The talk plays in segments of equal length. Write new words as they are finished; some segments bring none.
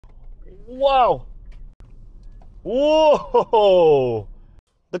Wow! Whoa!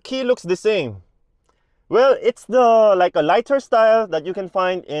 The key looks the same. Well, it's like a lighter style that you can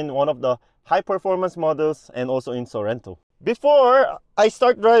find in one of the high performance models and also in Sorento. Before I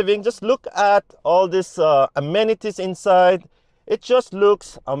start driving, just look at all these amenities inside. It just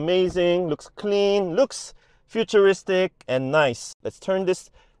looks amazing, looks clean, looks futuristic and nice. Let's turn this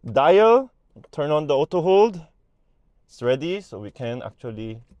dial, turn on the auto hold. It's ready, so we can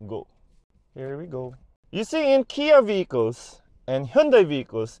actually go. Here we go. You see, in Kia vehicles and Hyundai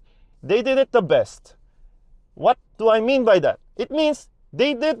vehicles, they did it the best. What do I mean by that? It means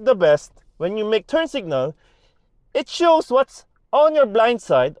they did the best. When you make turn signal, it shows what's on your blind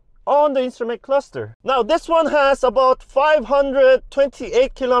side on the instrument cluster. Now this one has about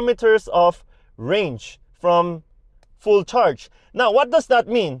 528 kilometers of range from full charge. Now what does that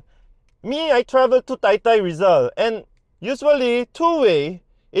mean? I travel to Taytay, Rizal, and usually two-way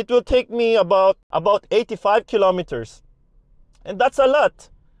it will take me about 85 kilometers, and that's a lot.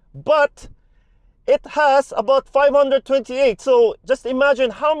 But it has about 528, so just imagine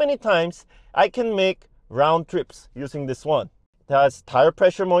how many times I can make round trips using this one. It has tire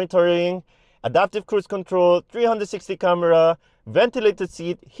pressure monitoring, adaptive cruise control, 360 camera, ventilated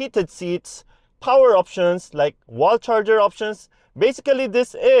seat, heated seats, power options like wall charger options. Basically,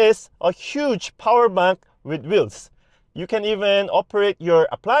 this is a huge power bank with wheels. You can even operate your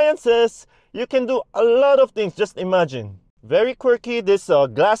appliances. You can do a lot of things, just imagine. Very quirky, this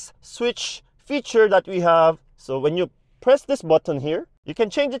glass switch feature that we have. So when you press this button here, you can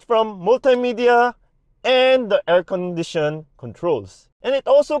change it from multimedia and the air condition controls. And it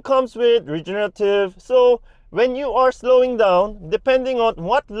also comes with regenerative. So when you are slowing down, depending on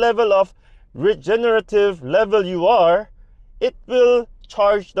what level of regenerative level you are, it will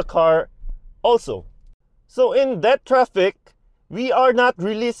charge the car also. So in dead traffic, we are not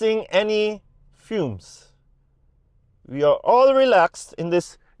releasing any fumes. We are all relaxed in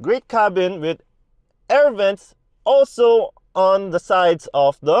this great cabin with air vents also on the sides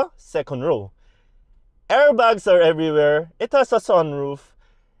of the second row. Airbags are everywhere. It has a sunroof.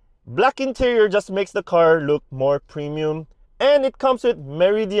 Black interior just makes the car look more premium. And it comes with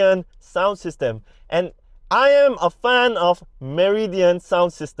Meridian sound system. And I am a fan of Meridian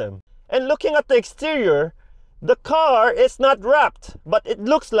sound system. And looking at the exterior, the car is not wrapped, but it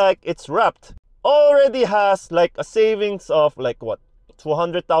looks like it's wrapped. Already has like a savings of like what,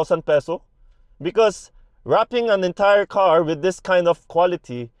 200,000 peso? Because wrapping an entire car with this kind of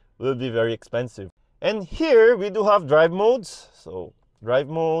quality will be very expensive. And here we do have drive modes. So drive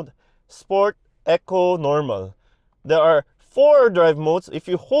mode, sport, eco, normal. There are 4 drive modes. If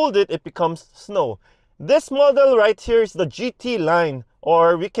you hold it, it becomes snow. This model right here is the GT line,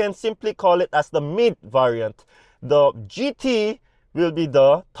 or we can simply call it as the mid variant. The GT will be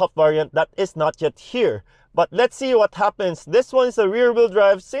the top variant that is not yet here. But let's see what happens. This one is a rear wheel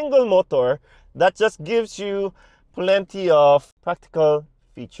drive single motor that just gives you plenty of practical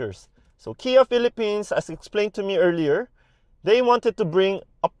features. So Kia Philippines, as explained to me earlier, they wanted to bring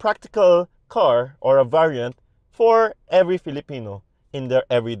a practical car or a variant for every Filipino in their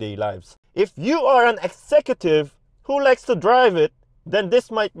everyday lives. If you are an executive who likes to drive it, then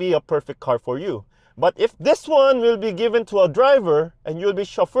this might be a perfect car for you. But if this one will be given to a driver and you'll be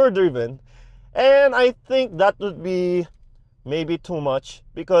chauffeur driven, and I think that would be maybe too much,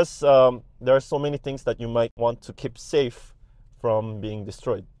 because there are so many things that you might want to keep safe from being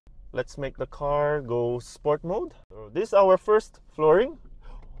destroyed. Let's make the car go sport mode. So this is our first flooring.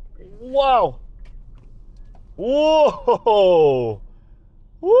 Wow! Whoa!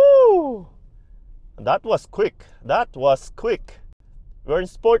 Woo! That was quick. That was quick. We're in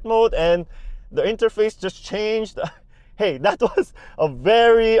sport mode and the interface just changed. Hey, that was a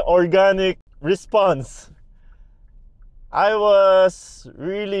very organic response. I was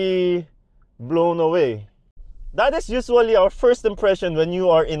really blown away. That is usually our first impression when you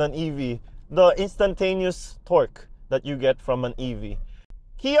are in an EV, the instantaneous torque that you get from an EV.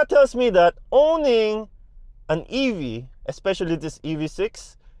 Kia tells me that owning an EV, especially this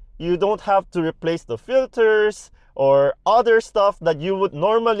EV6, you don't have to replace the filters or other stuff that you would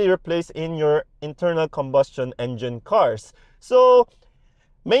normally replace in your internal combustion engine cars. So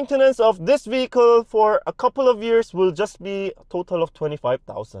maintenance of this vehicle for a couple of years will just be a total of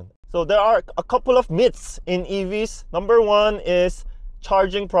 25,000. So there are a couple of myths in EVs. Number 1 is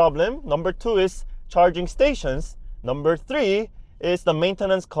charging problem. Number 2 is charging stations. Number 3 is the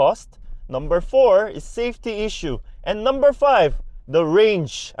maintenance cost. Number 4 is safety issue. And number 5, the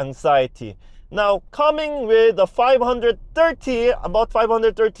range anxiety. Now, coming with the about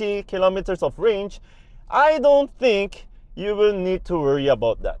 530 kilometers of range, I don't think you will need to worry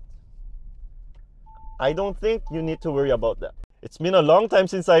about that. I don't think you need to worry about that. It's been a long time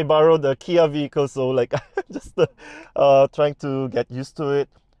since I borrowed a Kia vehicle, so like just trying to get used to it.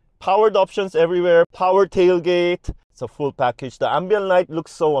 Powered options everywhere, power tailgate, it's a full package. The ambient light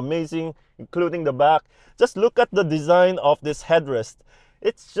looks so amazing, including the back. Just look at the design of this headrest.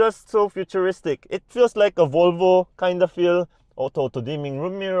 It's just so futuristic. It feels like a Volvo kind of feel. Auto dimming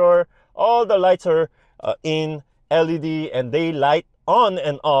room mirror. All the lights are in LED, and they light on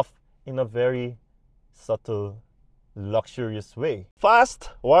and off in a very subtle, luxurious way. Fast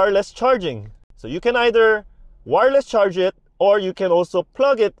wireless charging. So you can either wireless charge it, or you can also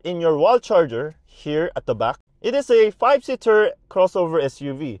plug it in your wall charger here at the back. It is a 5-seater crossover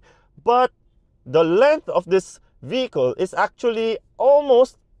SUV, but the length of this vehicle is actually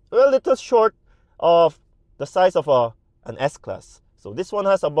almost a little short of the size of an S-Class. So this one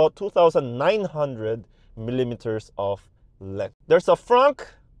has about 2,900 millimeters of length. There's a front,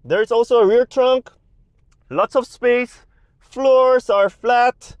 there's also a rear trunk, lots of space, floors are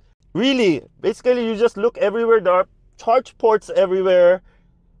flat. Really, basically you just look everywhere, there are charge ports everywhere.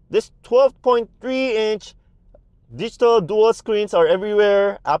 This 12.3-inch digital dual screens are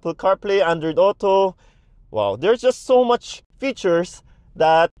everywhere. Apple CarPlay, Android Auto. Wow, there's just so much features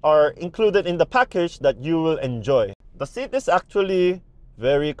that are included in the package that you will enjoy. The seat is actually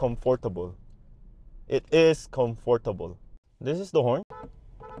very comfortable. It is comfortable. This is the horn.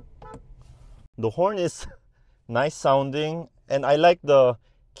 The horn is nice sounding, and I like the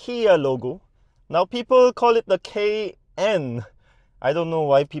Kia logo. Now people call it the KN. I don't know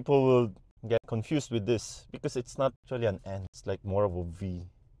why people will get confused with this, because it's not actually an N. It's like more of a V.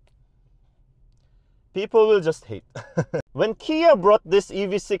 People will just hate. When Kia brought this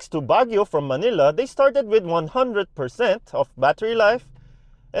EV6 to Baguio from Manila, they started with 100% of battery life.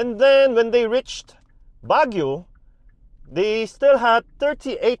 And then when they reached Baguio, they still had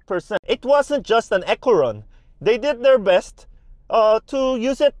 38%. It wasn't just an eco run. They did their best to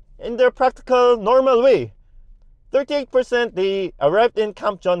use it in their practical, normal way. 38%, they arrived in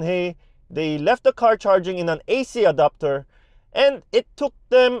Camp John Hay. They left the car charging in an AC adapter, and it took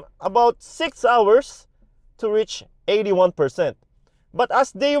them about 6 hours to reach 81%. But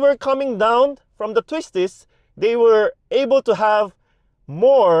as they were coming down from the twisties, they were able to have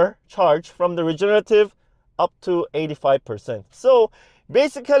more charge from the regenerative up to 85%. So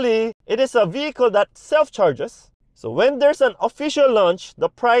basically, it is a vehicle that self-charges. So when there's an official launch, the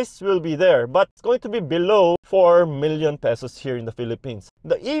price will be there, but it's going to be below 4 million pesos here in the Philippines.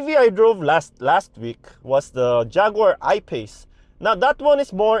 The EV I drove last week was the Jaguar I-Pace. Now that one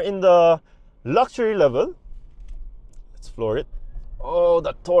is more in the luxury level. Let's floor it. Oh,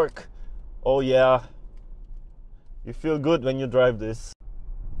 the torque. Oh yeah. You feel good when you drive this.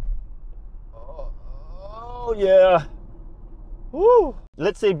 Oh yeah. Woo.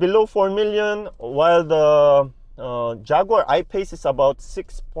 Let's say below 4 million, while the Jaguar I-Pace is about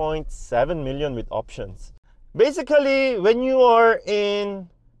 6.7 million with options. Basically, when you are in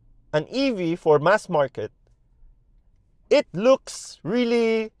an EV for mass market, it looks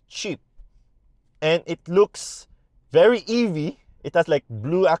really cheap and it looks very EV. It has like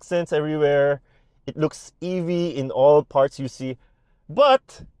blue accents everywhere. It looks EV in all parts you see.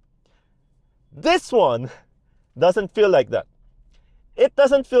 But this one doesn't feel like that. It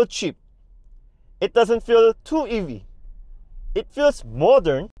doesn't feel cheap. It doesn't feel too EV. It feels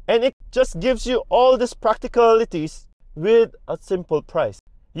modern, and it just gives you all these practicalities with a simple price.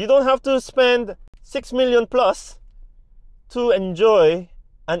 You don't have to spend 6 million plus to enjoy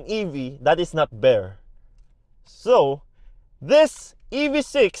an EV that is not bare. So this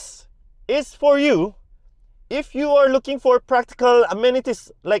EV6 is for you if you are looking for practical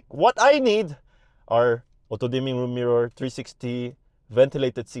amenities like what I need are auto-dimming room mirror, 360,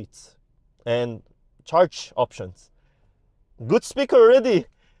 ventilated seats, and charge options. Good speaker already.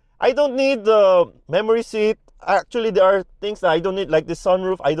 I don't need the memory seat. Actually, there are things that I don't need, like the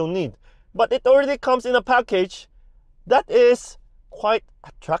sunroof, I don't need. But it already comes in a package that is quite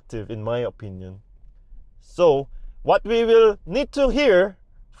attractive in my opinion. So what we will need to hear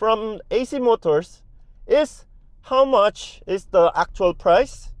from AC Motors is how much is the actual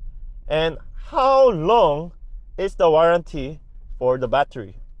price and how long is the warranty for the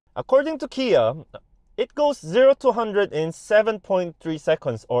battery. According to Kia, it goes 0 to 100 in 7.3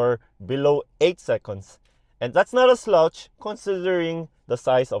 seconds or below 8 seconds. And that's not a slouch considering the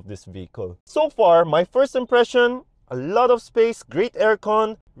size of this vehicle. So far, my first impression, a lot of space, great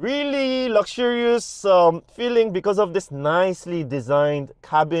aircon, really luxurious feeling because of this nicely designed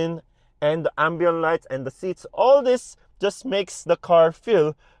cabin and the ambient lights and the seats. All this just makes the car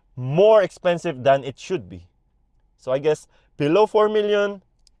feel more expensive than it should be. So I guess below 4 million,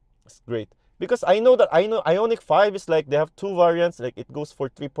 it's great. Because I know Ioniq 5 is like, they have two variants, like it goes for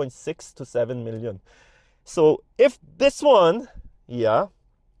 3.6 to 7 million. So if this one, yeah,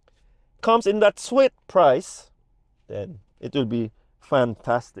 comes in that sweet price, then it will be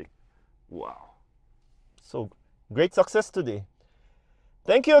fantastic. Wow. So great success today.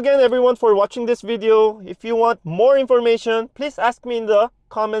 Thank you again everyone for watching this video. If you want more information, please ask me in the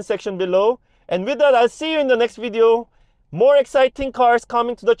comment section below. And with that, I'll see you in the next video. More exciting cars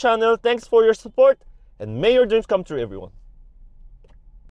coming to the channel. Thanks for your support, and may your dreams come true, everyone.